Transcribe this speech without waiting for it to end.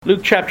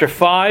Luke chapter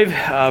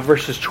 5,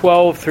 verses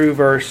 12 through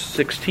verse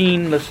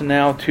 16. Listen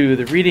now to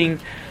the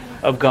reading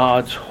of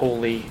God's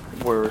holy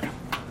word.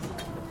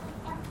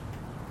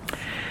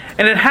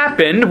 And it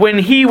happened when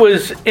he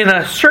was in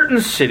a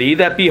certain city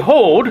that,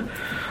 behold,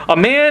 a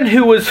man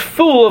who was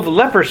full of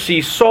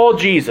leprosy saw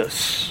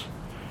Jesus.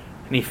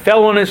 And he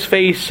fell on his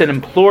face and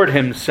implored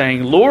him,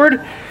 saying,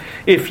 Lord,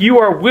 if you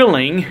are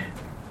willing,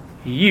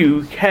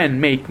 you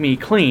can make me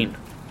clean.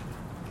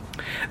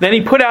 Then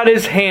he put out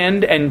his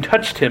hand and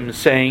touched him,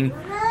 saying,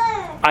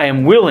 I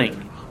am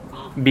willing,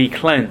 be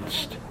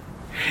cleansed.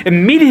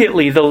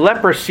 Immediately the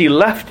leprosy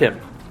left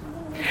him.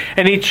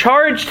 And he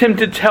charged him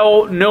to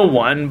tell no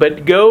one,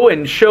 but go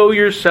and show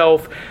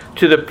yourself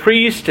to the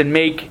priest and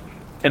make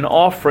an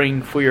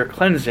offering for your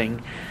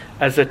cleansing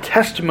as a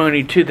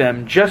testimony to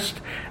them, just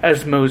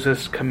as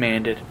Moses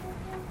commanded.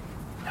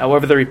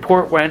 However, the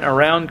report went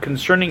around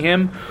concerning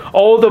him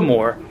all the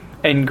more,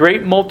 and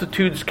great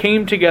multitudes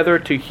came together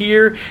to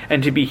hear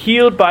and to be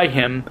healed by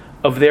him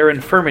of their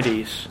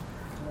infirmities.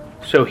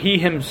 So he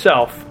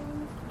himself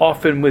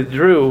often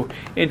withdrew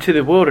into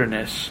the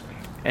wilderness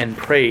and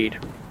prayed.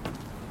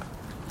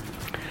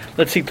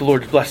 Let's seek the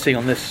Lord's blessing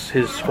on this,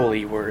 his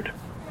holy word.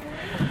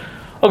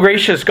 O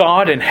gracious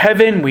God in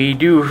heaven, we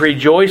do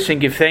rejoice and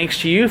give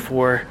thanks to you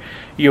for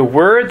your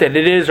word, that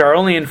it is our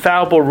only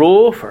infallible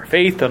rule for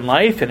faith and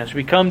life. And as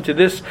we come to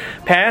this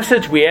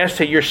passage, we ask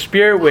that your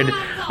Spirit would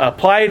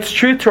apply its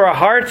truth to our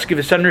hearts, give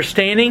us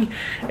understanding,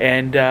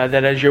 and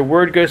that as your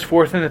word goes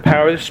forth in the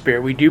power of the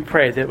Spirit, we do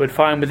pray that it would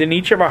find within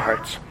each of our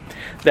hearts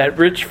that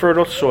rich,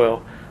 fertile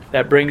soil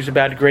that brings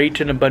about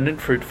great and abundant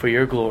fruit for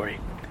your glory.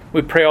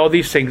 We pray all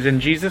these things in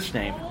Jesus'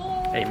 name.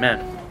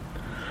 Amen.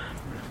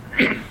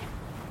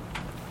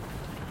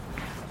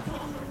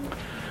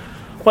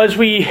 Well, as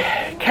we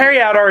carry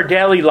out our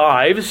daily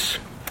lives,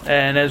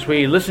 and as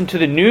we listen to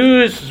the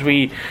news, as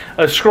we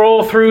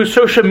scroll through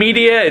social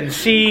media and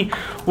see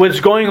what's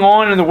going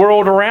on in the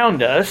world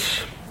around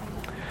us,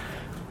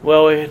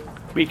 well,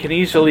 we can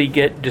easily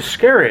get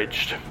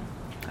discouraged,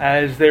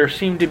 as there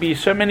seem to be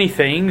so many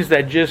things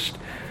that just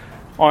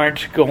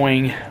aren't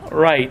going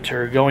right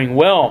or going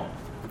well.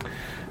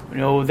 We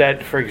know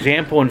that, for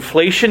example,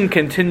 inflation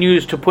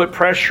continues to put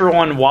pressure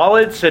on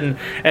wallets and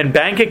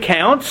bank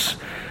accounts.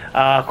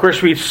 Of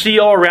course, we see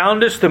all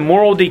around us the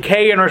moral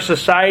decay in our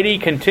society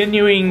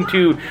continuing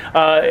to,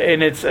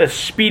 in its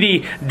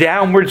speedy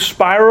downward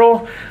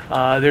spiral.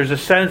 There's a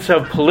sense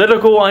of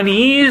political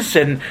unease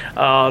and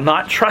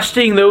not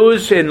trusting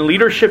those in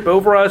leadership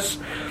over us.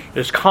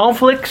 There's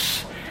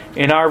conflicts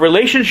in our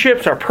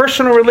relationships, our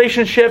personal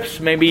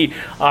relationships, maybe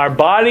our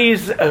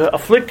bodies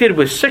afflicted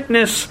with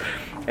sickness,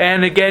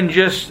 and again,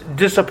 just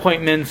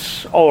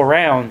disappointments all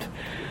around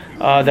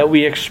that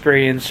we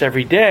experience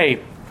every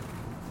day.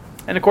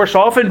 And of course,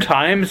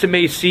 oftentimes it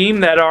may seem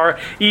that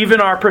even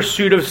our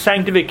pursuit of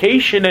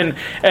sanctification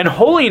and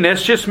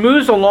holiness just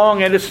moves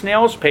along at a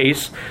snail's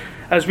pace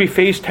as we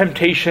face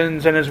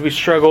temptations and as we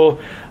struggle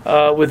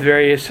with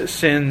various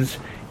sins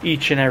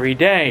each and every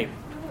day.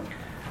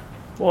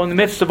 Well, in the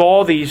midst of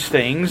all these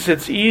things,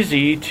 it's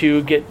easy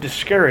to get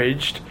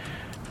discouraged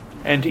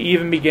and to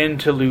even begin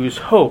to lose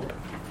hope.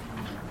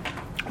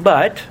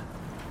 But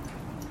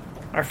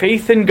our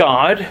faith in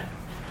God,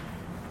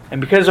 and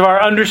because of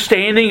our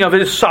understanding of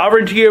His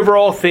sovereignty over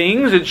all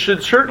things, it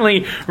should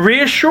certainly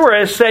reassure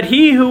us that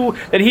He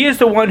is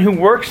the one who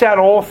works out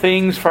all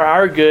things for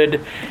our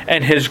good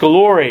and His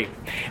glory.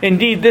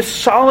 Indeed, this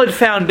solid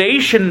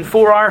foundation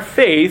for our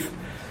faith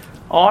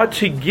ought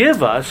to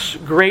give us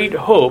great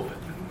hope,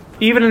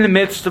 even in the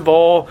midst of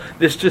all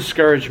this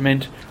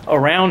discouragement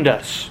around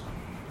us.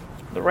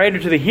 The writer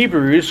to the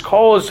Hebrews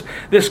calls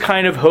this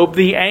kind of hope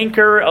the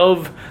anchor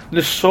of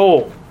the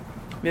soul.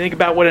 You think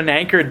about what an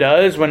anchor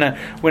does. When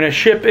a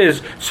ship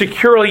is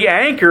securely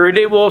anchored,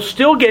 it will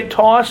still get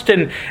tossed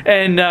and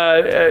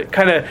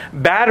kind of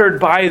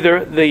battered by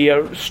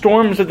the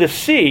storms of the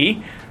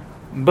sea,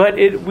 but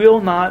it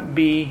will not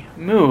be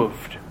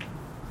moved.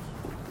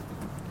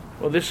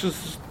 Well, this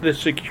is the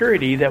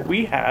security that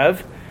we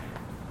have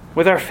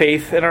with our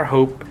faith and our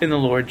hope in the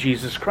Lord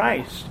Jesus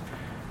Christ.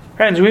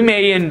 Friends, we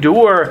may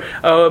endure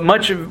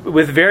much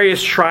with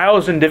various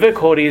trials and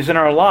difficulties in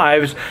our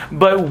lives,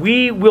 but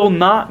we will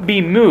not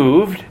be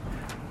moved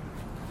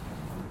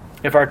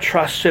if our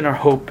trust and our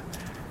hope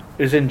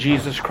is in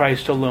Jesus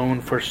Christ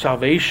alone for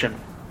salvation.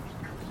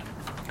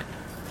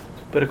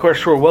 But of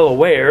course, we're well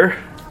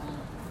aware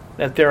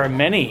that there are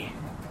many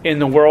in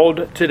the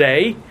world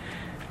today,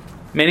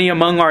 many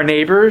among our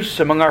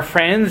neighbors, among our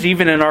friends,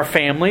 even in our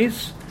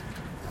families,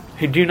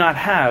 who do not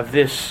have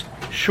this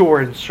sure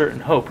and certain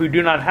hope, who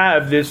do not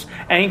have this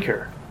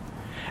anchor.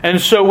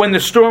 And so when the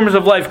storms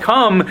of life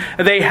come,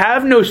 they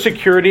have no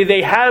security,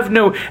 they have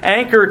no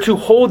anchor to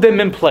hold them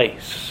in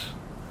place.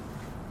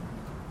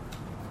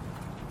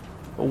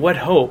 What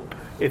hope,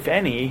 if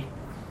any,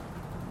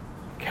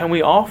 can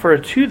we offer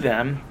to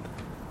them,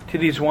 to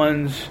these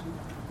ones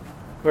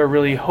who are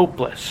really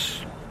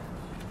hopeless?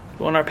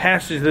 Well, in our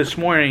passage this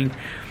morning,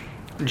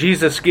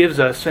 Jesus gives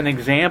us an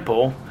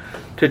example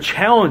to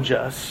challenge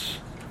us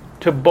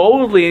to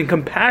boldly and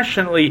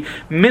compassionately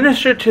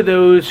minister to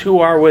those who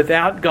are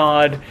without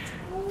God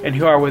and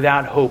who are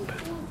without hope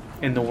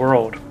in the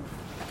world.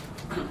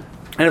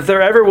 And if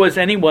there ever was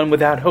anyone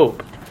without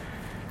hope,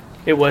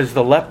 it was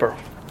the leper.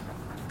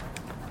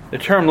 The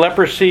term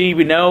leprosy,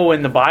 we know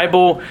in the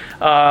Bible,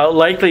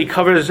 likely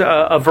covers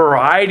a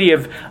variety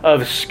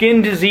of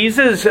skin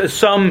diseases,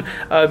 some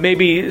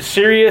maybe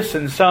serious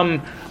and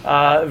some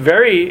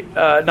very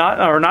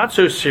not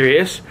so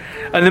serious.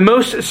 And the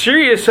most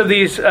serious of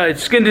these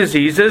skin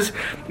diseases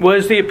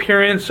was the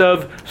appearance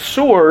of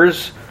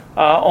sores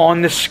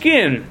on the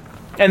skin.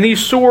 And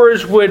these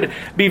sores would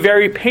be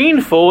very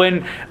painful,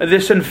 and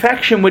this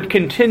infection would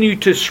continue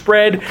to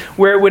spread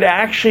where it would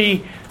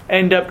actually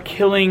end up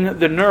killing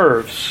the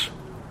nerves,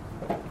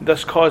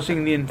 thus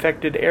causing the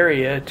infected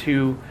area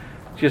to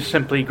just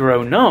simply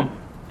grow numb.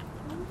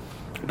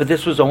 But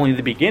this was only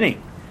the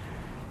beginning.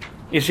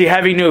 You see,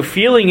 having no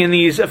feeling in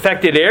these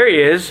affected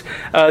areas,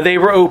 they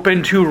were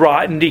open to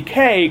rot and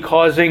decay,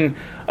 causing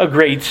a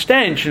great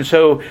stench. And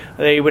so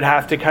they would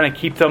have to kind of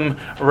keep them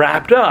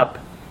wrapped up.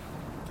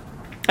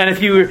 And if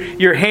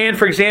your hand,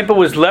 for example,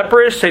 was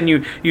leprous and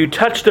you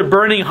touched a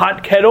burning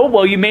hot kettle,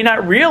 well, you may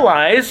not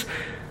realize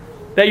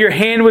that your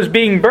hand was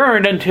being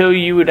burned until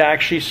you would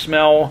actually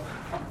smell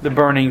the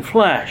burning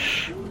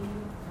flesh.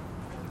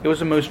 It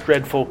was a most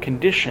dreadful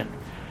condition.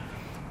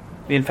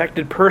 The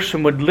infected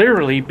person would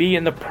literally be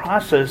in the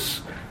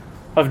process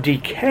of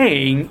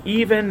decaying,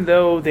 even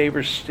though they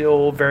were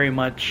still very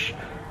much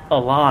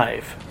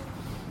alive.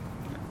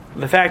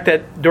 The fact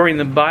that during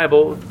the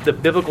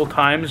biblical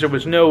times, there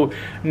was no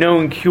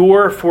known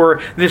cure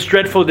for this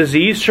dreadful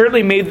disease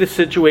certainly made the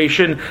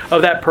situation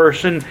of that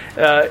person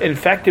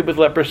infected with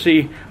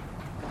leprosy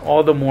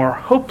all the more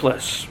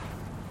hopeless.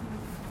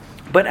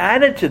 But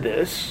added to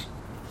this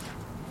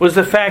was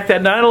the fact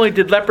that not only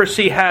did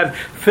leprosy have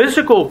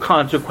physical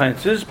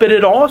consequences, but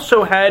it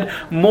also had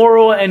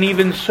moral and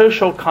even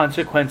social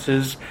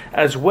consequences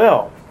as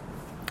well.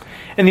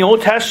 In the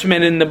Old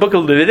Testament, in the book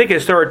of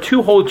Leviticus, there are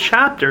 2 whole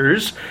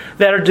chapters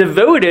that are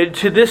devoted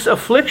to this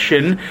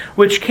affliction,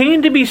 which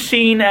came to be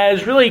seen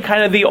as really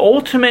kind of the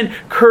ultimate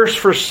curse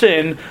for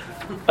sin,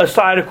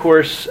 aside, of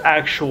course,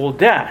 actual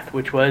death,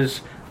 which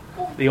was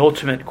the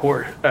ultimate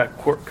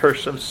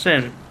curse of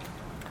sin.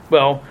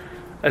 Well,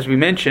 as we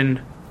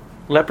mentioned,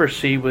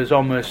 leprosy was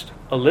almost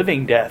a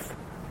living death.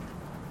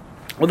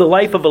 Well, the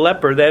life of a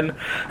leper then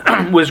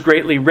was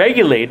greatly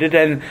regulated,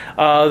 and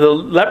the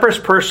leprous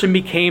person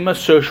became a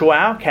social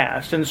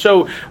outcast. And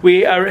so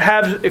we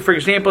have, for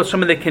example,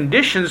 some of the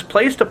conditions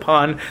placed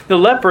upon the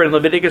leper in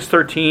Leviticus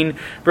 13,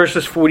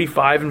 verses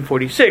 45 and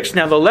 46.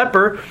 Now the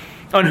leper,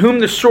 on whom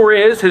the sore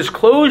is, his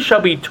clothes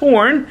shall be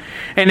torn,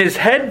 and his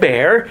head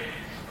bare,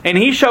 and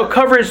he shall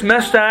cover his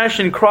mustache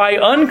and cry,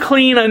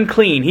 unclean,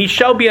 unclean. He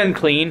shall be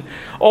unclean.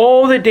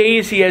 All the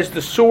days he has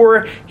the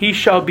sore, he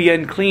shall be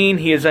unclean.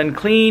 He is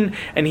unclean,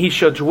 and he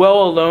shall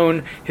dwell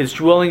alone. His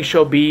dwelling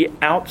shall be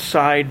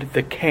outside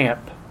the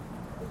camp.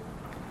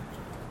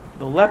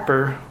 The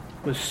leper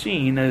was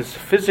seen as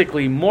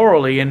physically,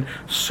 morally, and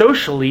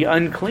socially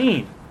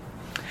unclean.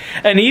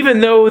 And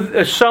even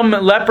though some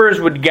lepers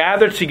would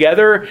gather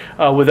together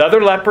with other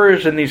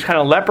lepers in these kind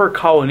of leper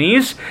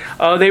colonies,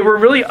 they were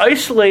really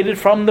isolated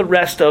from the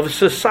rest of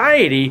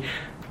society,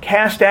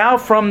 cast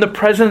out from the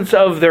presence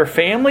of their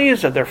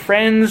families, of their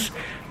friends,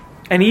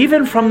 and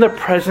even from the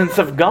presence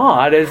of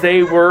God, as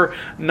they were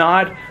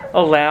not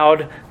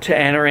allowed to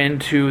enter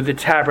into the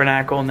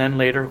tabernacle and then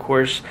later, of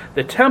course,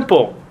 the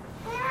temple.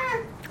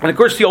 And of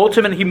course, the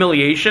ultimate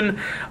humiliation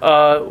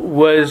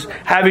was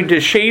having to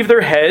shave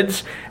their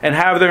heads and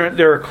have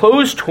their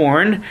clothes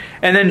torn,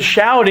 and then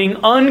shouting,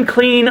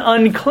 unclean,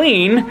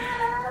 unclean,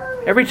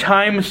 every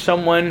time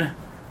someone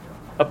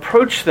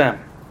approached them.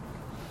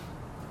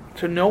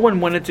 So no one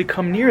wanted to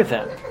come near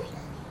them.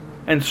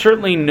 And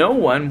certainly no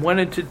one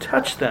wanted to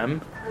touch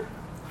them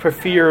for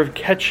fear of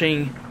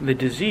catching the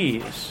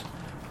disease.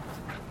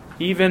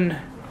 Even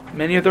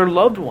many of their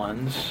loved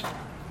ones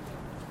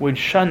would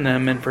shun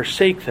them and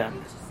forsake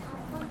them.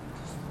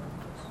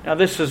 Now,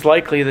 this is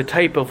likely the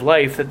type of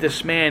life that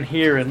this man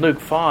here in Luke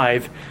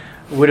 5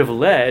 would have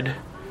led,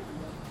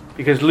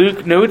 because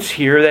Luke notes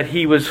here that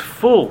he was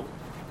full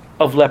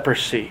of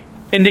leprosy,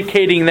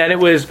 indicating that it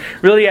was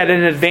really at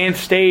an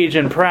advanced stage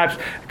and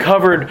perhaps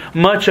covered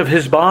much of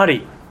his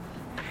body.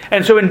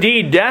 And so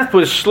indeed, death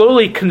was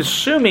slowly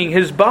consuming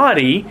his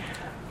body,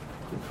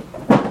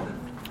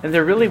 and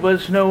there really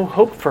was no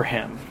hope for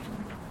him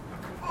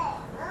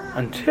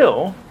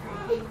until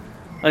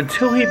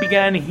he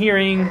began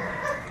hearing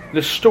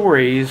the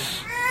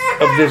stories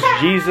of this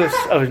Jesus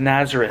of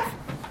Nazareth,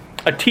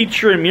 a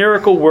teacher and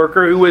miracle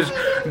worker who was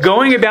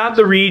going about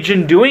the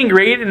region doing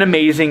great and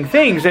amazing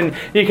things. And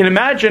you can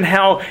imagine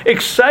how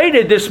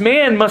excited this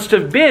man must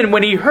have been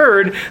when he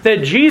heard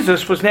that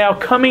Jesus was now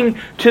coming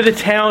to the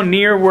town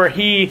near where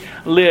he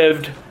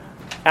lived,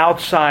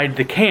 outside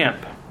the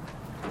camp.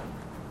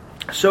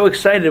 So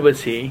excited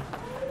was he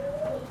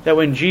that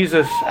when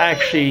Jesus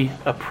actually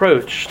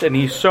approached and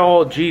he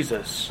saw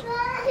Jesus,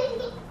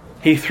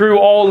 He threw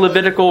all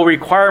Levitical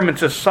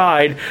requirements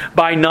aside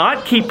by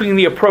not keeping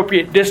the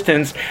appropriate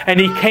distance, and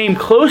he came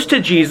close to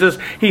Jesus.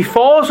 He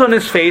falls on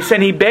his face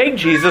and he begged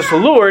Jesus,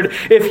 "Lord,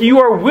 if you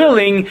are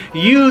willing,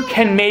 you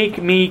can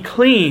make me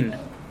clean."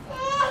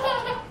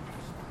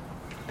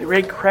 The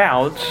great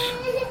crowds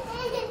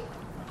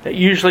that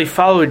usually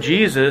followed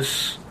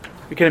Jesus,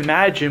 we can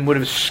imagine, would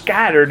have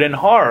scattered in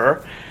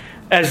horror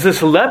as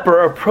this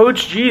leper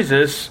approached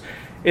Jesus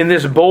in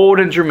this bold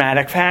and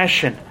dramatic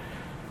fashion.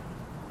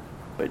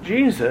 But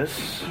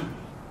Jesus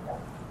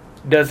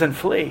doesn't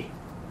flee.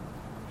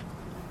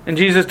 And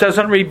Jesus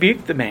doesn't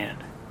rebuke the man.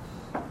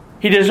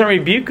 He doesn't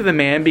rebuke the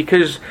man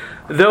because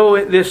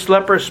though this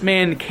leprous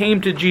man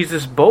came to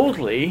Jesus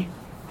boldly,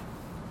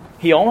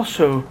 he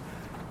also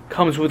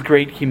comes with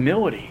great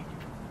humility.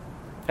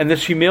 And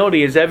this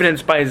humility is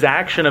evidenced by his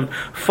action of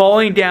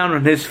falling down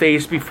on his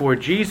face before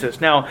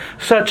Jesus. Now,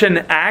 such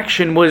an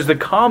action was the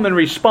common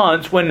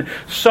response when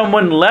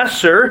someone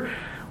lesser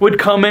would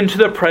come into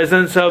the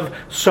presence of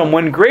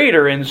someone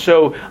greater. And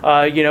so,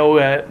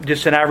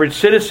 just an average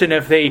citizen,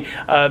 if they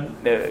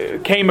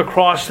came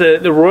across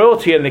the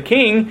royalty and the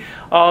king,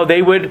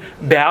 they would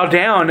bow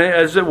down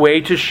as a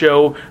way to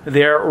show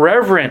their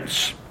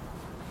reverence.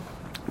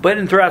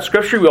 But throughout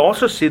Scripture, we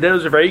also see that it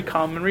was a very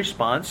common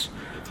response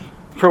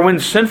for when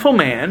sinful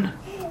man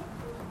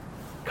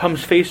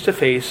comes face to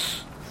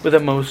face with a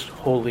most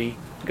holy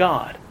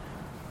God.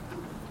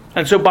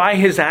 And so by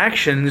his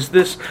actions,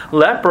 this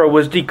leper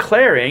was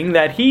declaring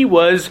that he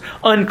was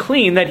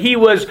unclean, that he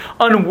was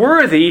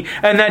unworthy,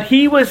 and that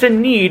he was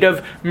in need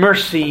of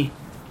mercy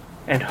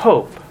and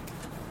hope.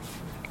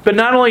 But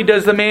not only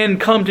does the man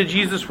come to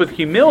Jesus with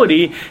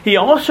humility, he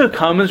also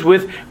comes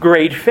with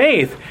great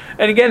faith.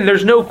 And again,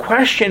 there's no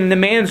question in the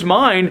man's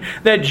mind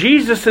that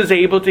Jesus is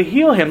able to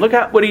heal him. Look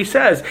at what he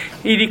says.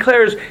 He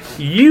declares,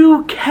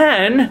 "You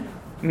can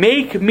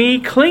make me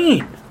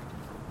clean."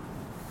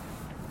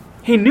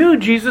 He knew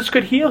Jesus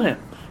could heal him.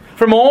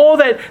 From all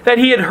that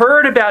he had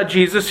heard about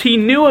Jesus, he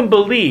knew and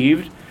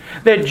believed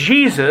that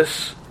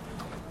Jesus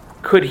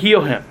could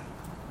heal him.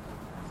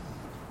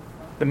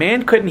 The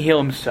man couldn't heal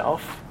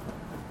himself.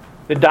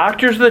 The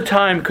doctors of the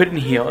time couldn't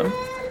heal him.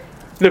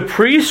 The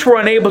priests were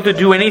unable to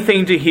do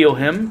anything to heal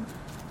him.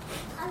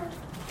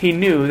 He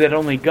knew that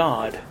only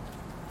God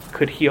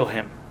could heal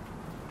him.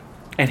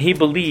 And he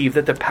believed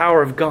that the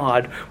power of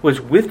God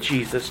was with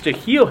Jesus to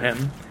heal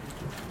him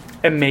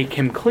and make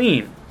him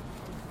clean.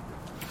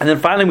 And then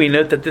finally we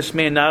note that this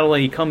man not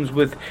only comes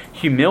with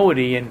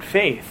humility and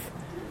faith,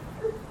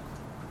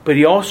 but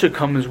he also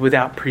comes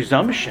without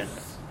presumption.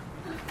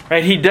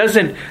 Right? He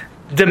doesn't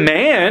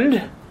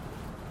demand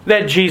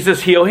that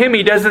Jesus heal him.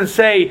 He doesn't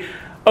say,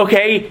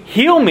 "Okay,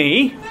 heal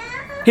me."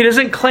 He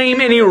doesn't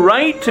claim any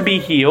right to be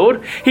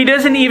healed. He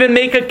doesn't even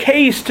make a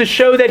case to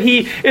show that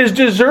he is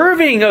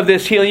deserving of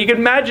this healing. You can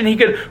imagine he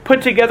could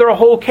put together a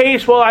whole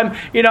case. Well,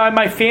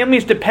 my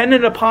family's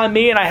dependent upon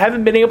me and I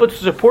haven't been able to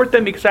support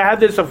them because I have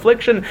this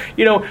affliction.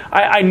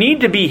 I need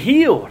to be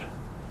healed.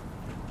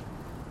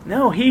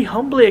 No, he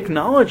humbly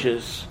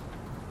acknowledges.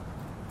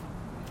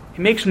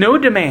 He makes no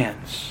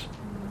demands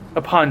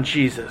upon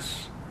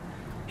Jesus.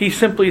 He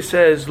simply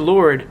says,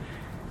 "Lord,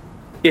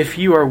 if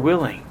you are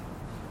willing."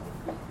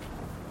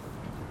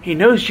 He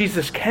knows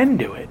Jesus can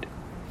do it,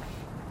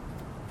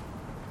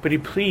 but he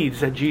pleads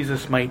that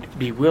Jesus might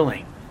be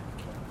willing.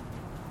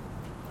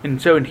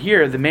 And so in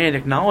here, the man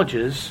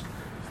acknowledges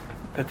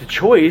that the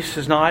choice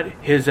is not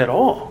his at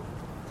all.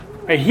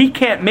 Right? He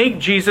can't make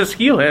Jesus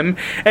heal him,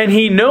 and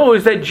he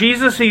knows that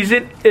Jesus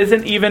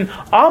isn't even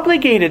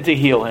obligated to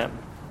heal him.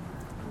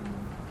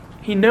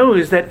 He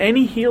knows that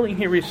any healing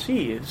he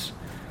receives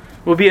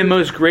will be a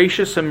most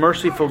gracious and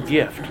merciful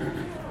gift,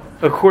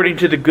 according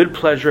to the good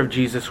pleasure of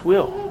Jesus'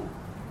 will.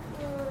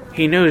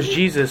 He knows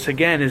Jesus,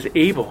 again, is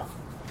able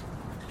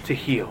to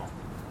heal.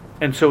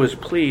 And so his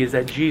plea is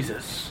that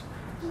Jesus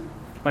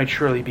might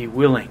surely be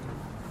willing.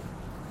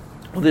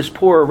 Well, this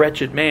poor,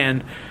 wretched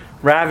man,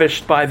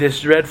 ravished by this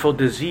dreadful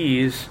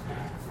disease,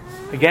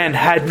 again,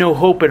 had no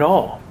hope at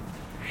all.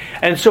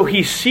 And so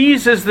he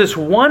seizes this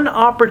one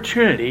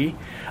opportunity,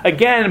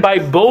 again, by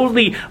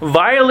boldly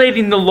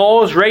violating the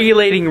laws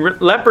regulating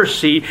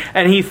leprosy,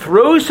 and he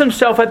throws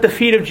himself at the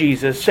feet of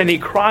Jesus and he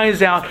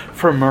cries out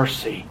for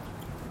mercy,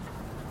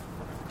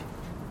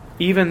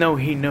 even though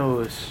he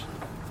knows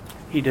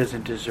he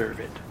doesn't deserve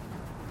it.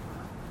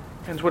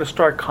 And what a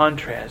stark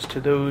contrast to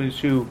those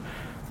who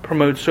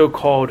promote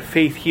so-called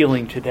faith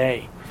healing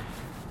today,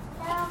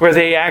 where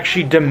they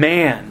actually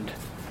demand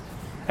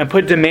and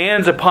put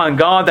demands upon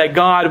God that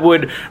God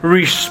would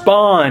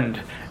respond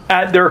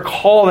at their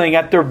calling,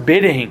 at their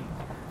bidding,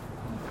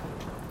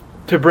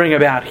 to bring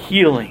about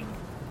healing.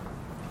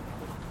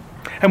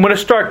 And what a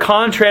stark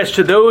contrast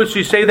to those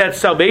who say that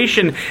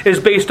salvation is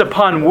based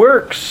upon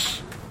works.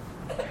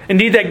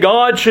 Indeed, that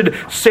God should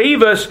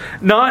save us,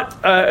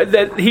 not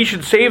that He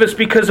should save us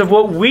because of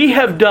what we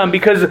have done,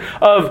 because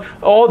of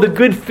all the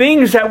good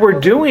things that we're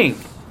doing.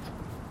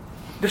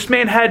 This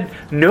man had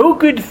no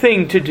good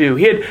thing to do.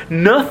 He had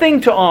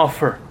nothing to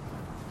offer.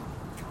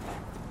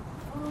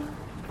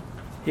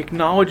 He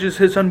acknowledges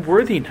his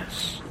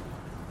unworthiness.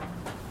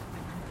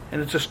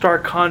 And it's a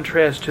stark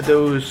contrast to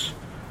those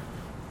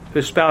who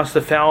espouse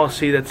the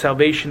fallacy that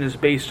salvation is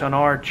based on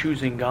our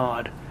choosing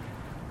God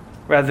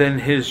rather than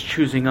his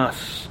choosing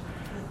us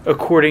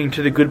according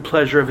to the good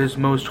pleasure of his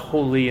most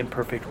holy and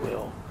perfect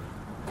will.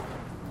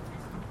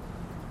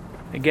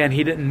 Again,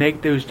 he didn't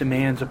make those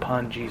demands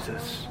upon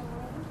Jesus,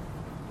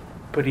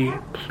 but he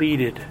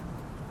pleaded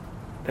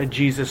that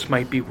Jesus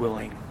might be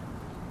willing.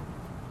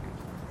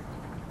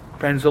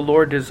 Friends, the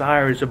Lord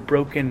desires a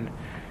broken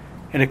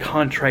and a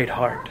contrite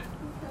heart.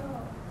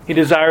 He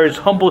desires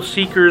humble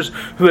seekers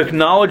who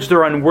acknowledge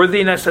their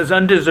unworthiness as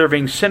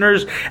undeserving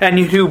sinners and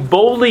who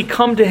boldly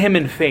come to him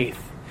in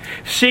faith,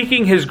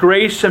 seeking his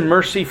grace and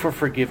mercy for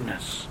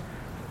forgiveness.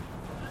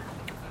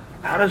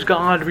 How does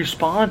God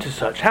respond to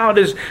such? How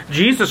does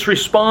Jesus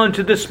respond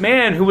to this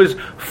man who is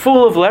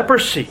full of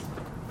leprosy?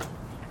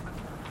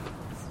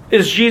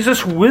 Is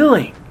Jesus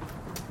willing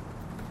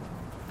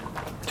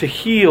to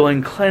heal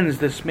and cleanse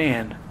this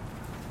man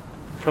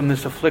from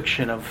this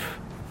affliction of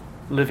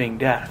living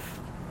death?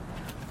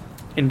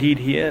 Indeed,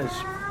 he is.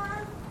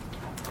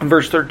 In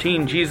verse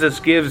 13, Jesus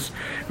gives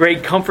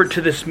great comfort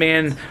to this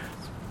man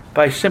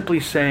by simply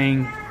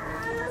saying,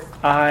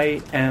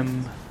 I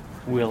am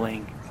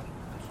willing.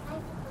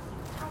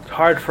 It's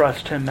hard for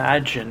us to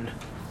imagine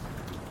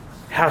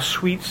how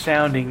sweet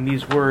sounding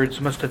these words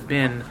must have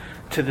been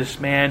to this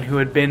man who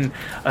had been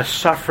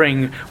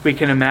suffering, we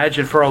can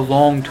imagine, for a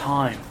long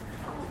time.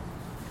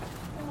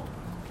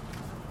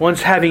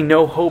 Once having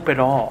no hope at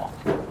all.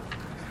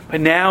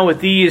 But now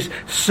with these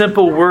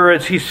simple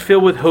words, he's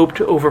filled with hope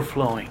to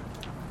overflowing.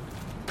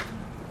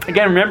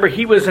 Again, remember,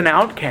 he was an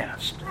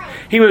outcast.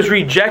 He was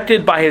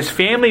rejected by his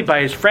family,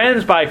 by his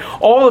friends, by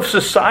all of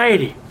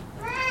society.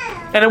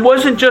 And it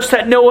wasn't just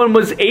that no one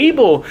was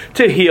able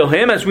to heal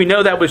him, as we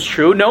know that was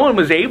true. No one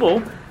was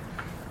able.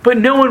 But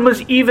no one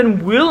was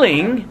even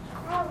willing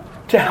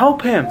to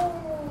help him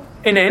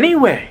in any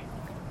way.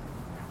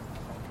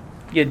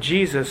 Yet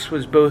Jesus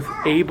was both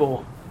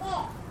able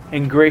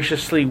and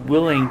graciously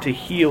willing to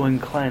heal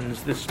and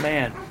cleanse this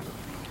man.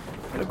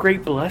 What a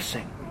great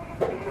blessing.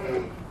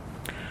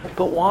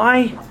 But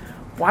why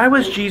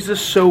was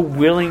Jesus so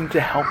willing to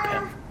help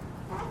him?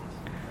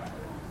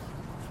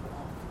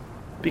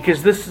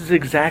 Because this is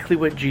exactly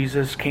what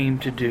Jesus came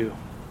to do.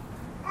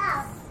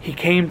 He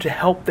came to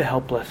help the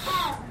helpless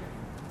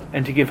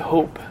and to give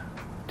hope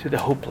to the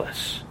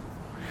hopeless.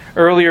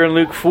 Earlier in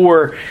Luke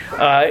 4,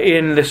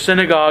 in the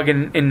synagogue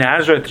in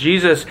Nazareth,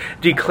 Jesus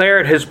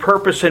declared his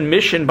purpose and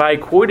mission by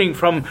quoting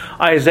from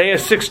Isaiah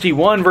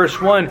 61,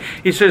 verse 1.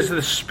 He says,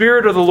 the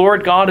Spirit of the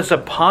Lord God is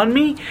upon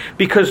me,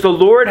 because the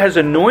Lord has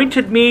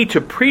anointed me to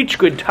preach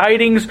good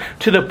tidings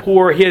to the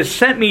poor. He has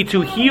sent me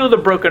to heal the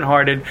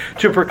brokenhearted,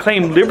 to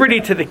proclaim liberty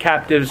to the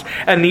captives,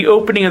 and the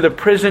opening of the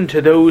prison to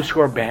those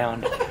who are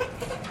bound.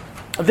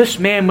 This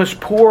man was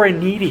poor and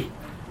needy.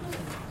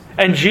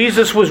 And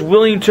Jesus was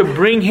willing to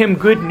bring him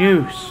good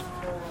news.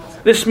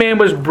 This man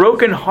was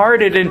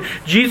brokenhearted, and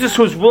Jesus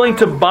was willing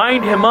to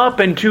bind him up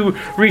and to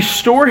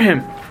restore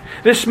him.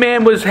 This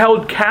man was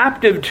held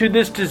captive to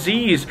this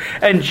disease,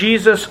 and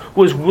Jesus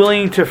was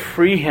willing to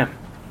free him.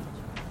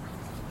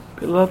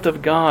 Beloved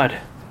of God,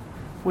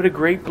 what a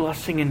great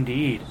blessing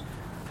indeed.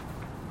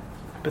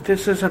 But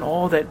this isn't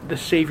all that the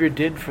Savior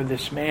did for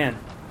this man.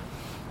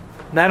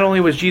 Not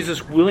only was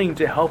Jesus willing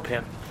to help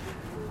him,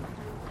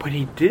 but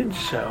he did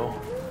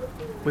so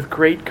with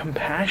great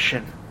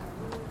compassion.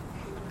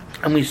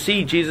 And we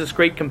see Jesus'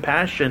 great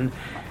compassion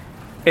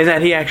in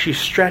that he actually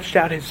stretched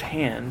out his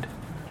hand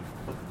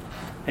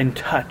and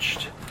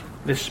touched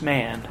this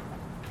man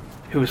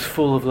who was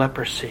full of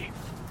leprosy.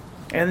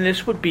 And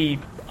this would be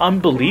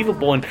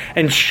unbelievable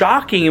and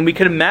shocking. And we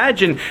can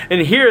imagine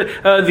and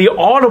hear the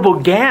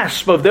audible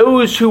gasp of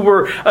those who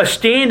were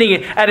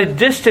standing at a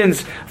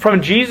distance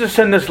from Jesus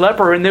and this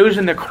leper and those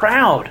in the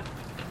crowd,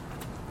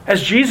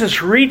 as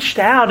Jesus reached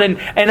out and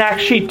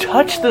actually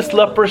touched this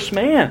leprous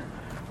man.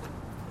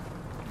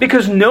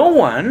 Because no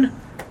one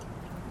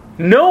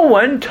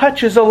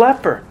touches a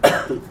leper.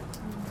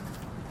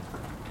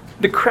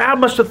 The crowd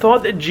must have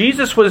thought that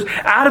Jesus was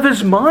out of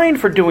his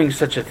mind for doing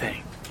such a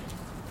thing.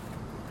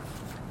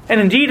 And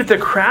indeed, if the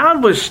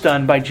crowd was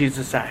stunned by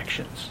Jesus'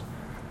 actions,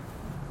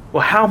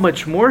 well, how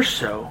much more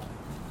so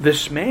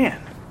this man,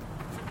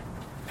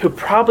 who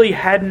probably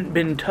hadn't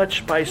been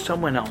touched by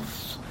someone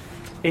else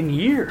in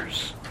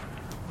years.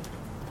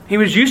 He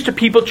was used to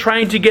people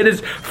trying to get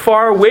as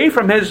far away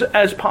from him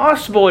as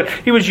possible.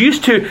 He was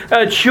used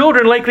to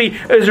children likely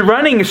as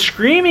running,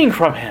 screaming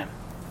from him.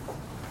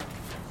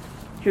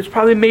 He was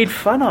probably made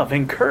fun of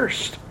and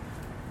cursed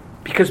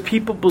because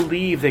people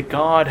believed that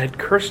God had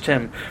cursed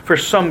him for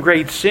some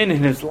great sin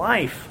in his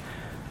life.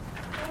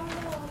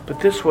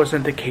 But this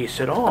wasn't the case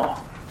at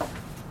all.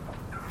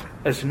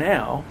 As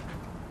now,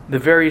 the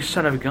very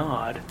Son of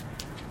God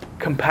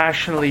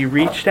compassionately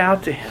reached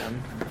out to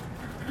him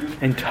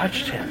and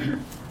touched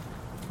him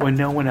when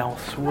no one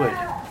else would.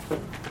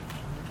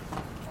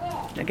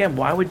 Again,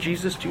 why would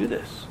Jesus do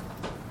this?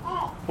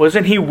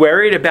 Wasn't he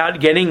worried about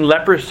getting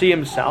leprosy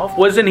himself?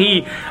 Wasn't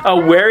he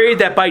worried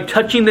that by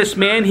touching this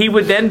man, he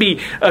would then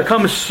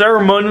become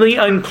ceremonially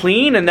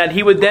unclean, and that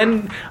he would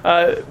then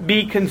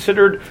be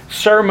considered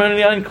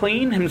ceremonially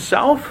unclean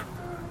himself?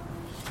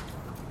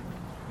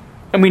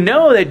 And we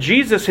know that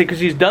Jesus, because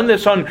he's done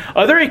this on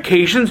other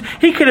occasions,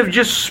 he could have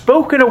just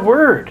spoken a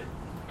word,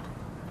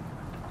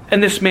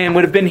 and this man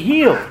would have been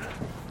healed.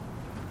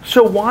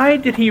 So why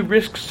did he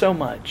risk so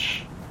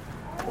much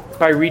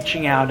by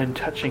reaching out and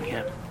touching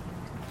him?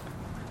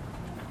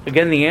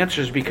 Again, the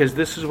answer is because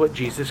this is what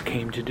Jesus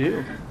came to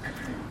do.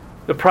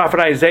 The prophet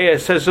Isaiah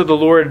says of the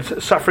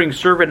Lord's suffering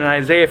servant in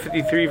Isaiah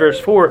 53 verse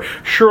 4,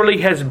 "Surely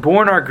he has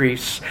borne our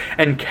griefs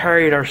and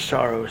carried our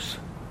sorrows."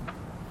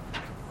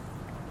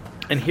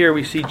 And here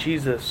we see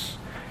Jesus,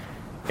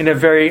 in a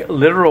very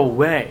literal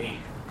way,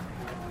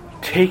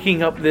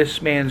 taking up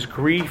this man's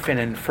grief and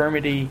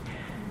infirmity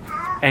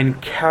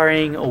and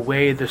carrying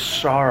away the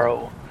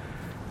sorrow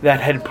that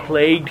had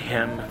plagued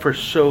him for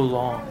so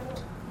long.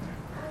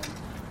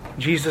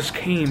 Jesus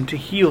came to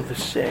heal the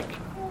sick.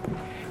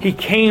 He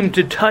came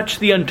to touch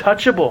the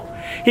untouchable.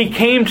 He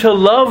came to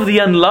love the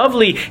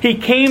unlovely. He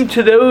came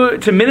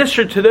to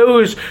minister to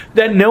those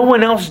that no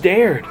one else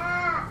dared.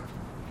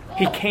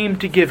 He came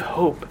to give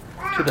hope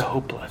to the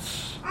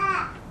hopeless.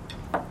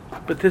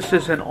 But this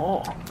isn't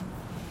all.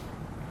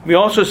 We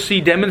also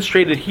see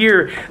demonstrated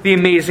here the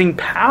amazing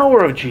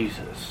power of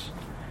Jesus.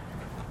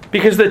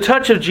 Because the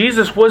touch of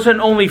Jesus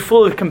wasn't only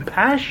full of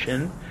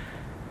compassion,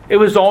 it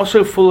was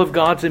also full of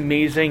God's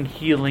amazing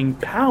healing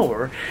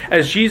power.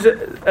 As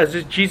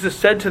Jesus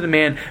said to the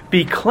man,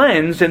 "Be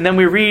cleansed," and then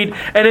we read,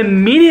 and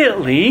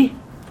immediately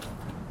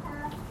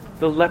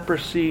the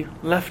leprosy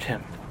left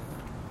him.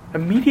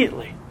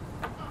 Immediately.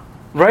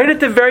 Right at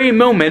the very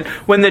moment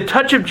when the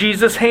touch of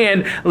Jesus'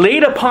 hand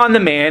laid upon the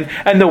man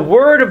and the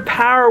word of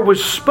power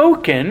was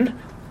spoken,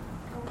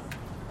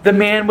 the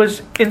man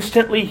was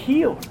instantly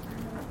healed.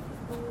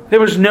 There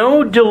was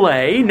no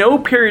delay, no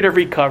period of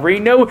recovery,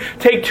 no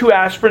take 2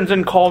 aspirins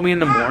and call me in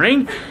the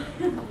morning.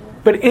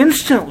 But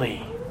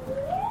instantly,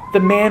 the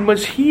man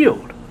was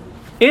healed.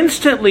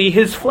 Instantly,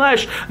 his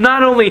flesh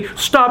not only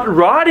stopped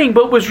rotting,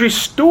 but was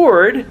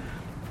restored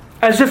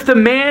as if the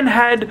man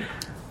had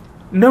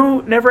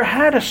never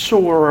had a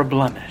sore or a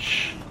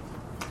blemish.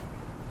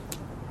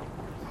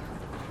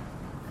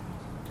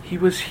 He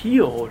was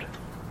healed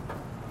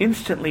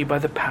instantly by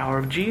the power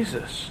of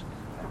Jesus.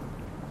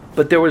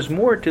 But there was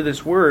more to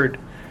this word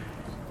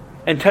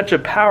and touch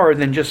of power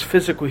than just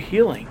physical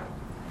healing.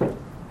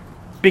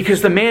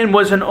 Because the man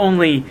wasn't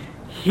only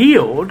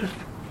healed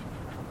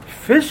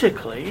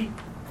physically,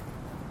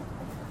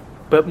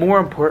 but more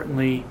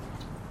importantly,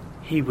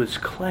 he was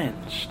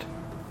cleansed.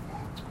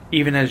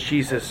 Even as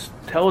Jesus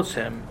tells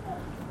him,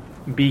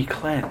 "Be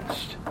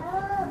cleansed."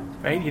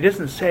 Right? He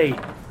doesn't say,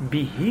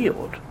 "Be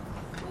healed,"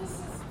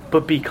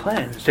 but be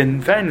cleansed.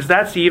 And friends,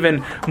 that's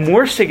even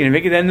more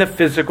significant than the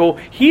physical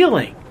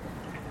healing.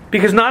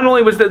 Because not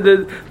only was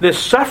the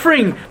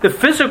suffering, the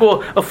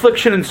physical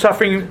affliction and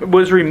suffering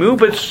was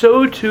removed, but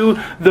so too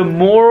the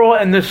moral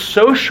and the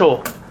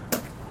social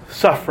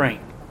suffering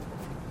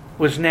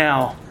was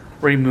now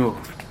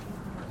removed.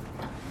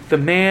 The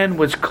man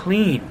was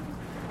clean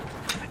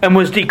and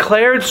was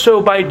declared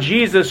so by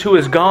Jesus, who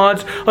is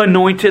God's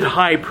anointed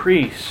high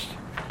priest.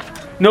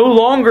 No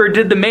longer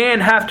did the man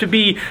have to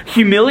be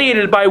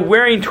humiliated by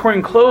wearing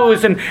torn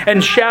clothes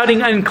and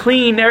shouting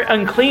unclean,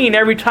 unclean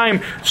every time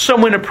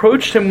someone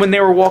approached him when they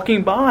were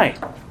walking by.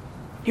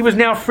 He was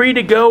now free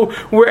to go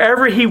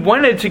wherever he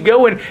wanted to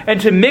go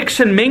and to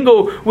mix and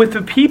mingle with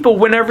the people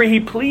whenever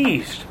he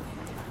pleased.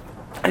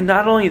 And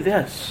not only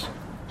this,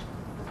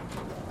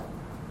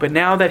 but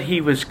now that he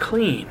was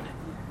clean,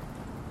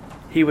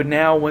 he would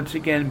now once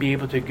again be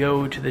able to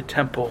go to the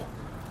temple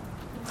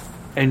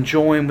and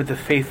join with the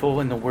faithful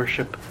in the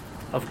worship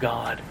of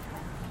God.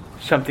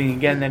 Something,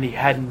 again, that he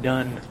hadn't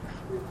done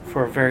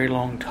for a very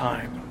long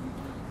time.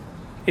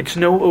 It's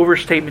no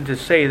overstatement to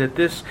say that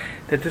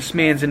this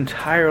man's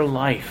entire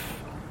life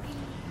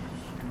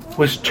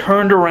was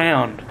turned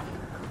around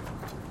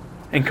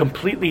and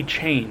completely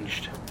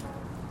changed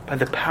by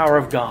the power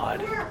of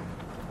God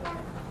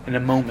in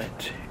a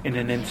moment, in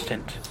an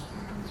instant,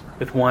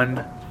 with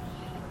one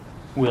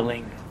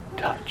willing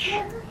touch.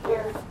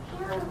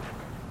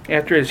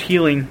 After his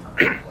healing,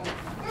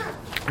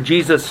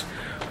 Jesus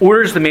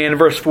orders the man in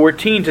verse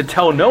 14 to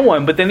tell no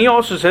one, but then he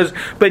also says,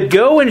 "But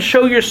go and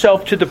show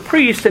yourself to the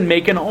priest and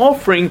make an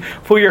offering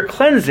for your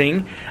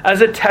cleansing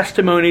as a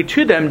testimony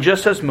to them,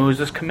 just as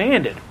Moses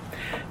commanded."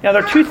 Now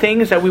there are 2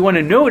 things that we want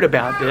to note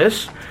about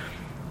this.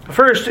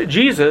 First,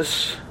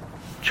 Jesus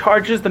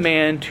charges the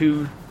man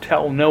to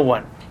tell no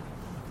one.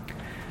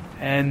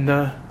 And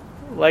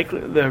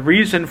the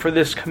reason for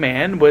this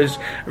command was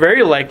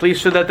very likely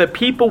so that the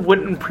people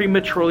wouldn't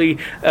prematurely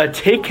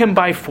take him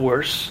by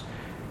force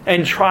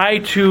and try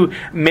to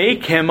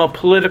make him a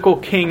political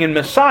king and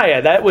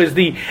Messiah. That was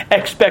the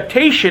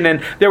expectation,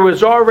 and there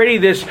was already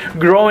this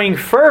growing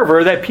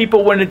fervor that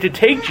people wanted to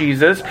take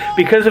Jesus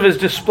because of his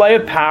display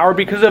of power,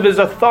 because of his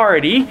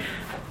authority,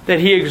 that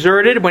he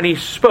exerted when he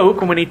spoke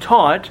and when he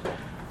taught,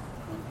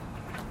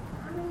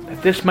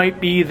 that this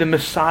might be the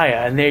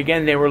Messiah. And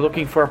they were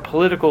looking for a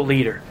political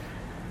leader.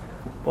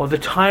 Well, the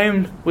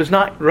time was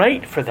not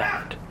right for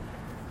that.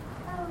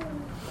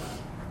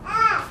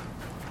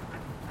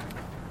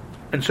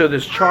 And so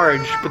this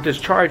charge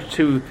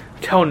to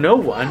tell no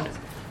one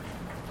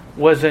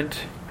wasn't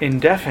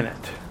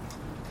indefinite.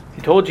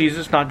 He told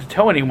Jesus not to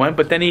tell anyone,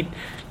 but then he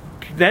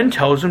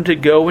tells him to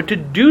go and to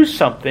do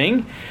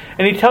something.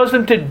 And he tells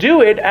them to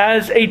do it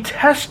as a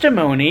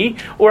testimony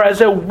or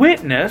as a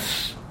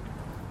witness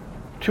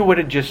to what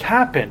had just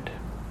happened.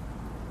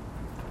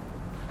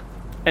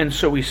 And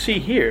so we see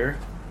here,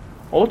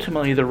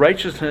 ultimately, the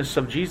righteousness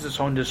of Jesus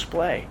on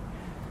display.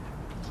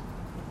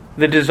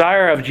 The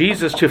desire of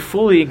Jesus to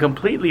fully and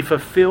completely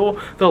fulfill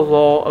the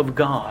law of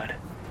God.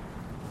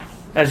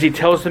 As he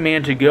tells the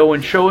man to go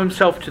and show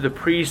himself to the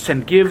priests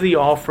and give the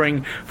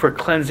offering for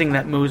cleansing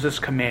that Moses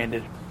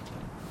commanded.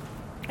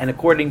 And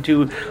according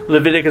to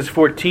Leviticus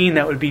 14,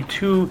 that would be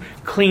 2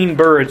 clean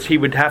birds he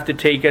would have to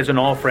take as an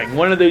offering.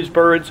 One of those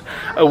birds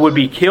would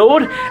be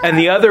killed, and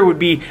the other would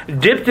be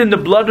dipped in the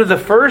blood of the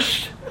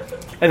first.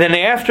 And then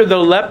after the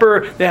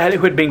leper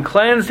who had been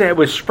cleansed, that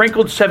was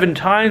sprinkled 7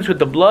 times with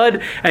the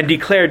blood and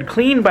declared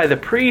clean by the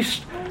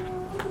priest,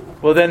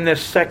 well, then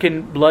this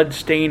second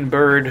blood-stained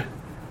bird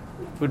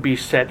would be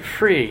set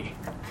free.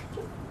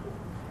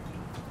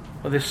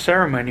 Well, this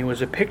ceremony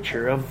was a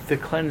picture of the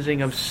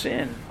cleansing of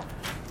sin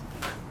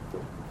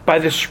by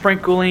the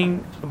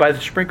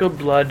sprinkled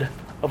blood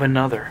of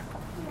another.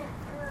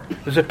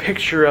 It was a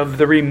picture of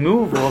the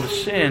removal of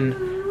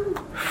sin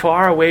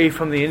far away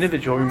from the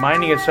individual,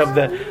 reminding us of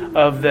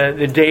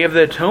the Day of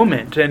the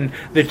Atonement and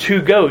the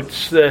 2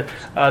 goats, the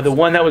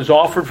one that was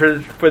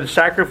offered for the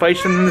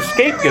sacrifice and the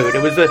scapegoat.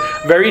 It was a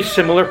very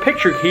similar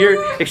picture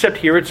here, except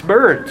here it's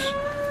birds.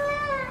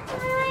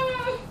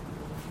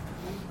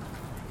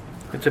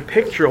 It's a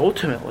picture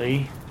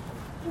ultimately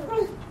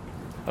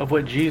of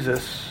what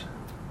Jesus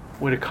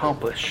would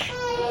accomplish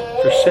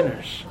for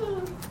sinners.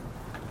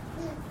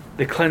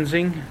 The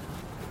cleansing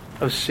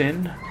of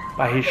sin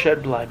by his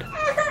shed blood,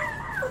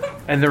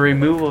 and the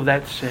removal of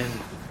that sin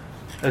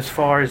as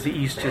far as the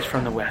east is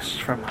from the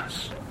west from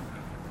us.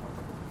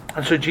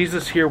 And so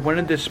Jesus here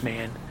wanted this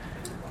man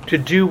to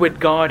do what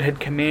God had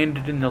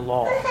commanded in the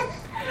law,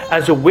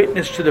 as a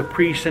witness to the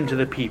priests and to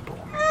the people.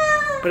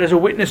 But as a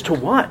witness to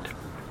what?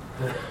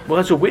 Well,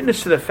 as a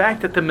witness to the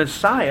fact that the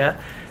Messiah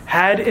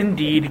had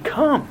indeed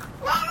come.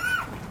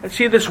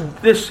 See,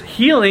 this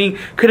healing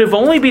could have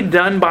only been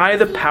done by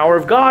the power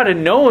of God,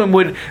 and no one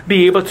would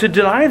be able to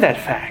deny that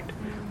fact.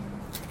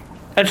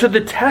 And so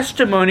the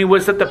testimony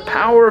was that the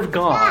power of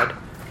God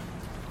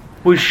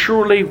was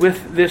surely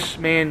with this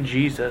man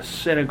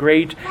Jesus in a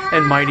great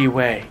and mighty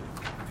way.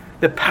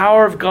 The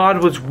power of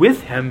God was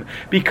with him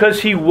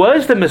because he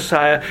was the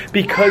Messiah,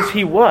 because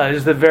he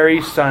was the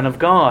very Son of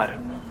God.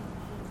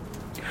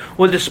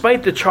 Well,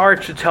 despite the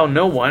charge to tell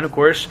no one, of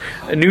course,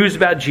 news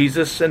about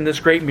Jesus and this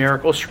great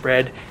miracle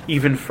spread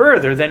even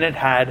further than it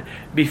had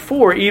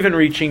before, even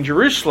reaching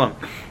Jerusalem.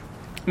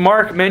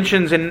 Mark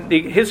mentions in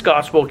his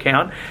gospel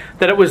account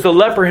that it was the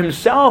leper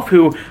himself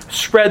who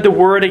spread the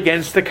word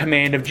against the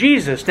command of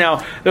Jesus.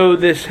 Now, though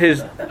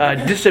his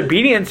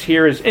disobedience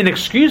here is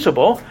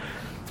inexcusable,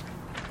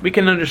 we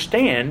can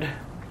understand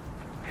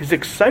his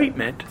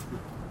excitement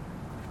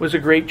was a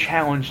great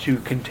challenge to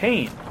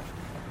contain.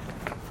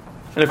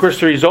 And of course,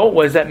 the result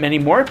was that many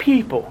more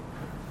people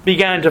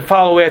began to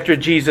follow after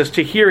Jesus,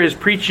 to hear his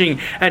preaching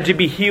and to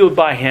be healed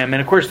by him. And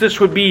of course, this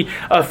would be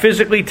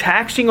physically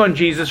taxing on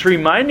Jesus,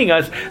 reminding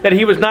us that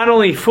he was not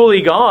only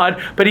fully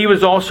God, but he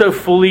was also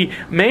fully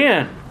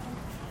man.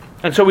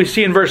 And so we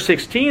see in verse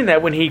 16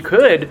 that when he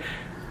could,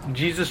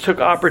 Jesus took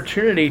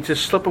opportunity to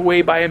slip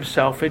away by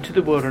himself into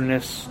the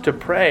wilderness to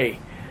pray.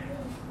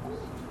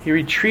 He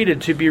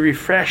retreated to be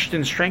refreshed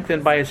and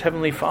strengthened by his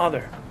heavenly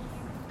Father.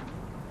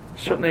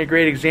 Certainly a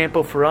great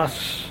example for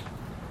us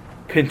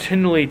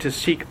continually to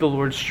seek the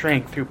Lord's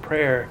strength through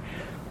prayer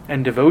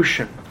and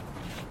devotion.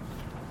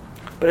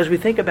 But as we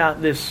think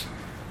about this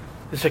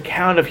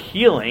account of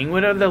healing,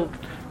 what are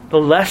the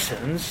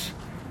lessons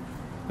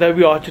that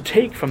we ought to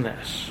take from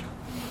this?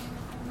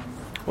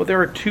 Well, there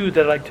are 2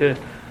 that I'd like to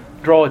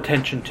draw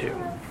attention to.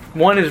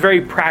 One is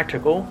very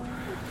practical,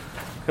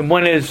 and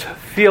one is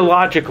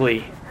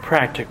theologically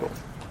practical.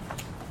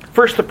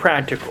 First, the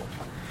practical.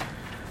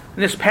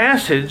 In this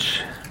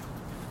passage,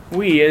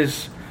 we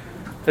as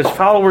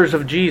followers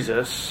of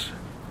Jesus,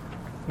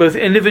 both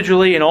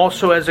individually and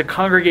also as a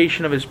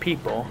congregation of his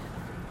people,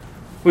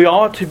 we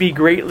ought to be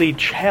greatly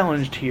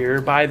challenged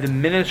here by the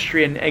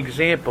ministry and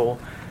example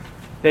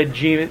that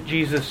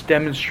Jesus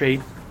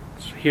demonstrates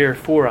here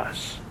for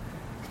us.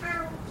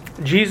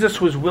 Jesus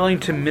was willing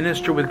to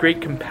minister with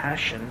great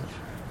compassion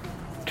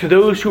to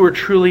those who were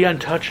truly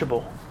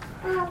untouchable,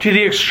 to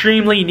the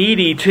extremely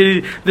needy,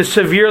 to the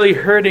severely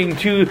hurting,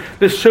 to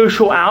the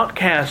social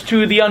outcast,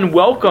 to the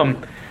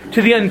unwelcome,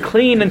 to the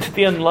unclean, and to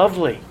the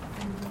unlovely.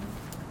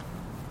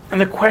 And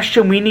the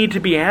question we need to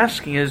be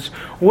asking is,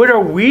 what are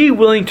we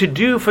willing to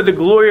do for the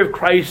glory of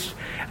Christ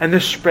and the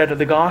spread of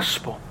the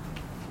gospel?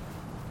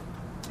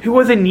 Who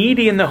are the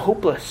needy and the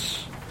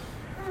hopeless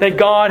that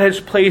God has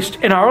placed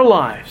in our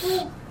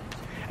lives?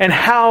 And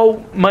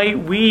how might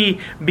we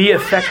be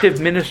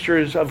effective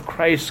ministers of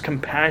Christ's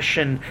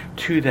compassion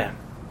to them?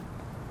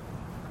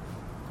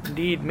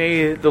 Indeed,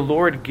 may the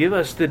Lord give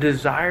us the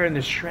desire and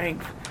the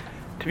strength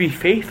to be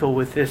faithful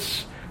with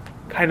this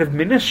kind of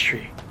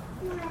ministry.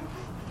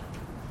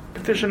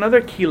 But there's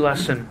another key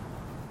lesson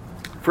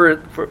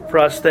for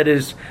us that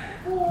is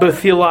both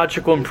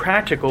theological and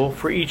practical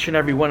for each and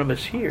every one of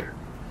us here.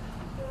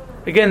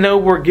 Again, though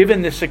we're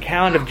given this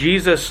account of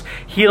Jesus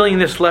healing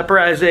this leper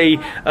as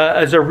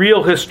a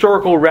real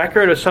historical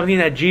record of something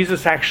that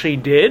Jesus actually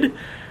did,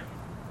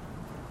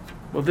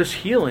 well, this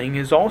healing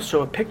is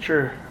also a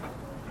picture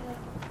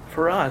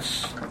for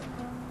us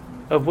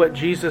of what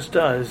Jesus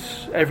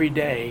does every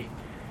day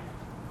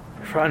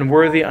for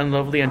unworthy,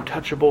 unlovely,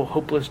 untouchable,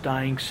 hopeless,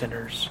 dying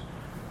sinners,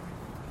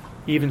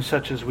 even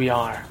such as we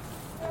are.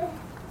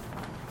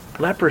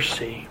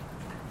 Leprosy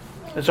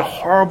is a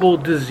horrible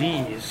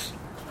disease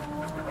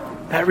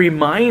that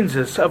reminds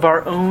us of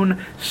our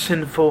own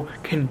sinful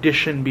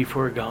condition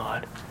before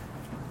God.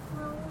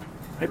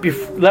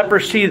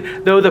 Leprosy,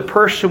 though the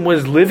person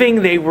was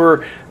living, they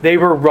were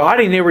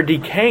rotting, they were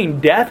decaying.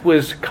 Death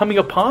was coming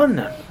upon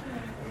them.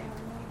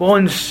 Well,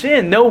 in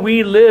sin, though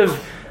we live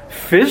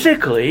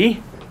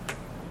physically,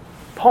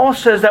 Paul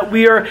says that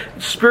we are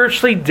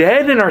spiritually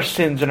dead in our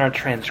sins and our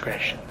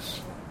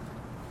transgressions.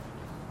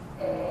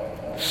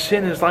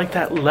 Sin is like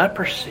that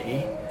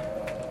leprosy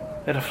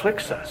that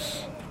afflicts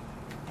us.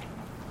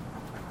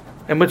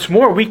 And what's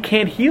more, we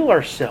can't heal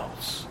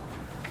ourselves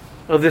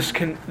of this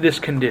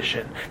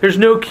condition. There's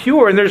no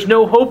cure and there's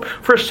no hope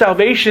for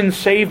salvation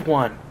save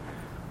one.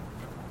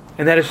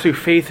 And that is through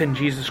faith in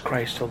Jesus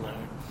Christ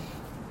alone.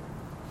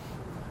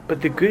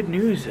 But the good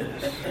news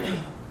is,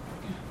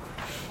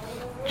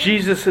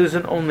 Jesus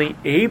isn't only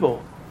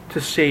able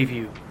to save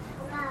you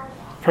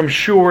from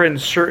sure and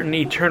certain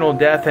eternal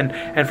death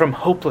and from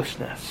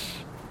hopelessness.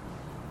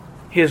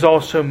 He is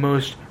also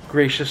most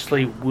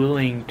graciously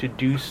willing to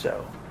do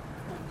so.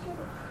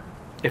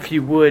 If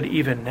you would,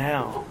 even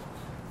now,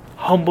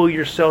 humble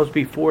yourselves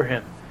before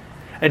Him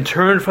and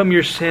turn from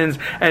your sins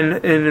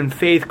and in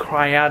faith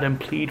cry out and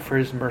plead for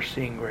His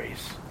mercy and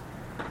grace.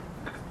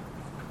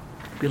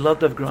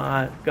 Beloved of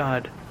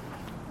God,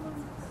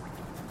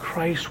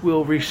 Christ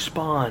will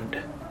respond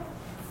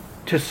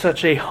to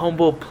such a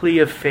humble plea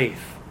of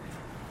faith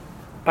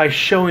by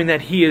showing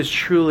that He is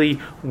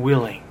truly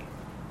willing.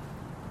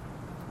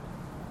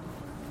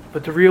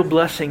 But the real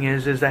blessing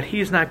is that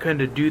He's not going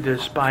to do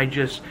this by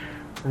just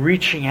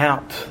reaching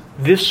out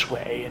this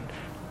way and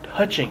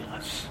touching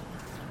us.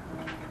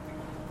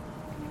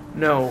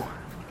 No.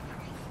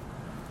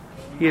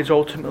 He has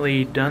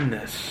ultimately done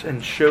this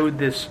and showed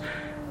this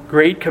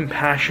great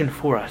compassion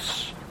for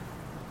us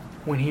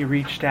when He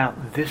reached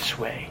out this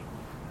way,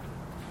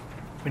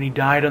 when He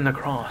died on the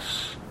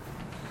cross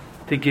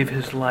to give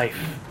His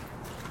life,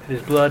 that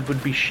His blood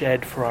would be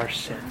shed for our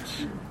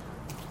sins,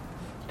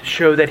 to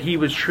show that He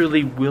was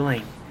truly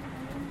willing,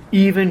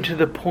 even to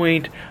the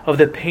point of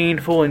the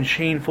painful and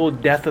shameful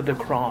death of the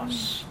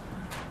cross,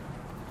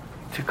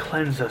 to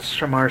cleanse us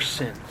from our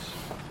sins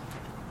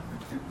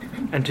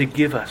and to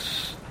give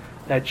us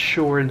that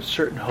sure and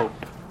certain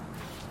hope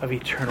of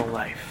eternal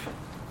life.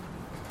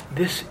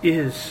 This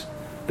is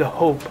the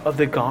hope of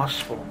the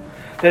gospel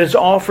that is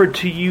offered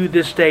to you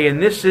this day,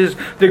 and this is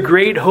the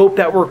great hope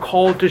that we're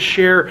called to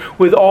share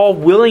with all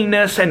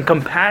willingness and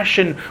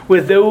compassion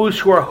with those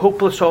who are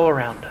hopeless all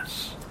around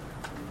us.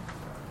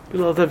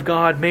 Beloved of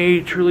God,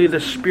 may truly the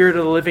Spirit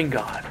of the living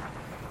God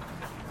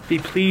be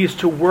pleased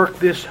to work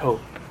this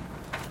hope,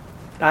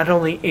 not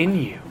only in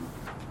you,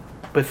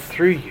 but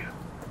through you,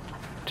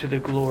 to the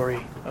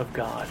glory of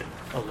God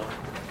alone.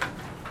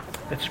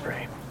 Let's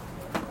pray.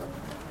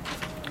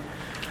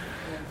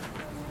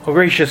 Oh,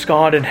 gracious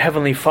God and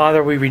Heavenly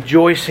Father, we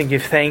rejoice and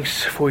give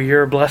thanks for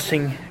your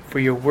blessing, for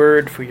your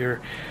word,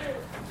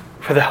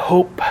 for the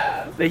hope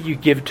that you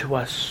give to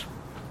us.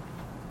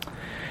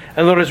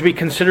 And Lord, as we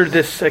consider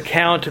this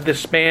account of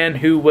this man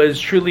who was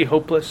truly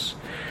hopeless,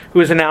 who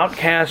was an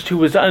outcast, who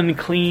was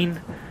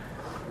unclean,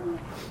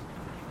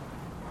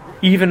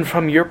 even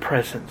from your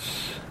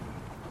presence,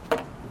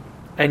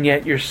 and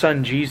yet your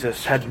Son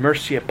Jesus had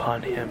mercy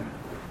upon him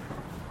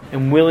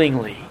and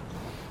willingly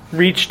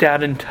reached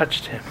out and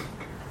touched him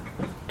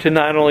to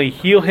not only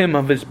heal him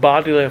of his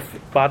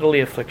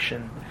bodily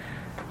affliction,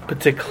 but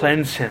to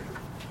cleanse him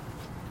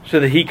so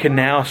that he can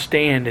now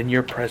stand in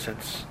your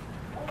presence.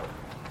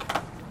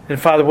 And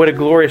Father, what a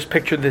glorious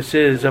picture this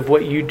is of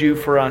what you do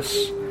for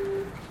us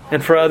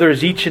and for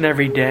others each and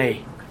every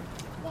day.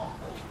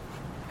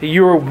 That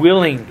you are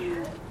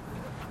willing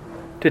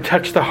to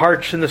touch the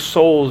hearts and the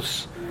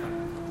souls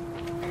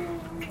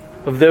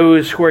of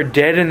those who are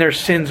dead in their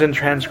sins and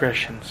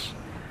transgressions,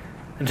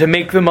 and to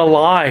make them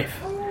alive,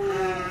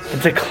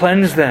 and to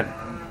cleanse them,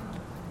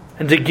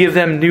 and to give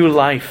them new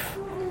life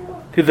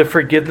through the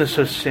forgiveness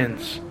of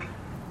sins.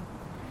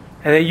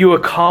 And that you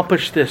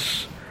accomplish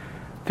this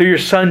through your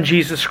Son,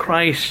 Jesus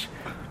Christ,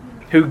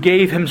 who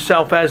gave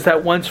himself as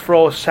that once for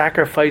all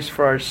sacrifice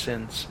for our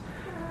sins,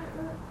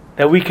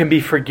 that we can be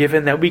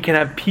forgiven, that we can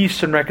have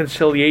peace and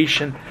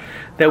reconciliation,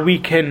 that we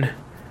can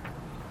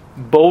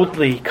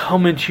boldly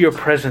come into your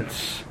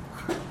presence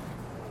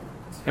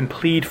and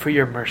plead for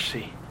your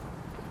mercy.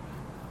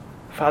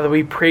 Father,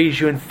 we praise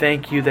you and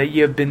thank you that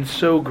you have been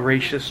so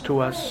gracious to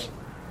us,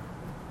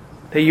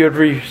 that you have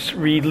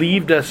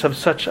relieved us of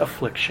such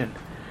affliction,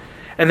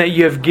 and that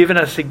you have given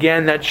us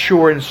again that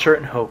sure and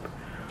certain hope.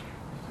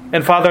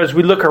 And Father, as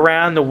we look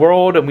around the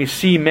world and we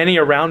see many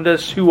around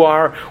us who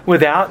are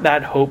without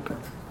that hope,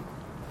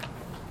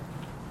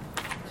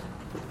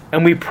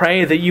 and we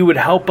pray that you would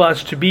help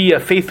us to be a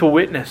faithful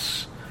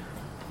witness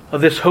of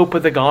this hope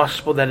of the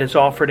gospel that is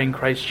offered in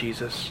Christ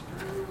Jesus.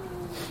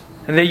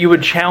 And that you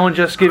would challenge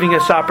us, giving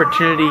us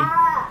opportunity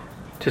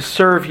to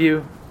serve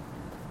you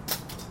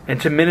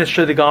and to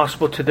minister the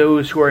gospel to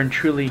those who are in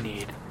truly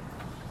need.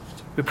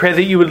 We pray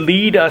that you would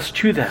lead us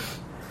to them,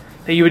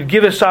 that you would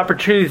give us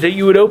opportunities, that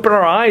you would open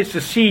our eyes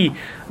to see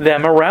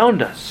them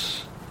around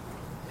us,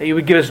 that you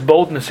would give us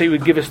boldness, that you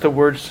would give us the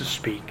words to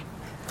speak,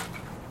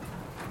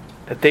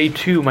 that they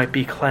too might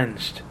be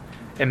cleansed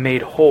and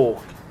made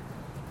whole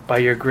by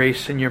your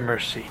grace and your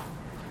mercy,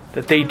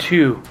 that they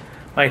too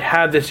might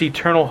have this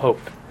eternal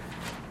hope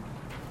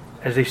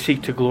as they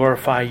seek to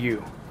glorify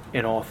you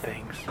in all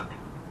things.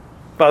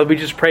 Father, we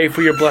just pray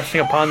for your blessing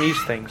upon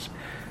these things,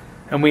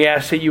 and we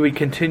ask that you would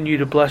continue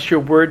to bless your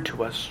word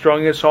to us,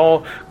 drawing us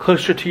all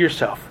closer to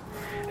yourself.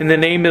 In the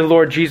name of the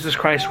Lord Jesus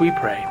Christ we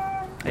pray.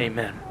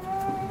 Amen.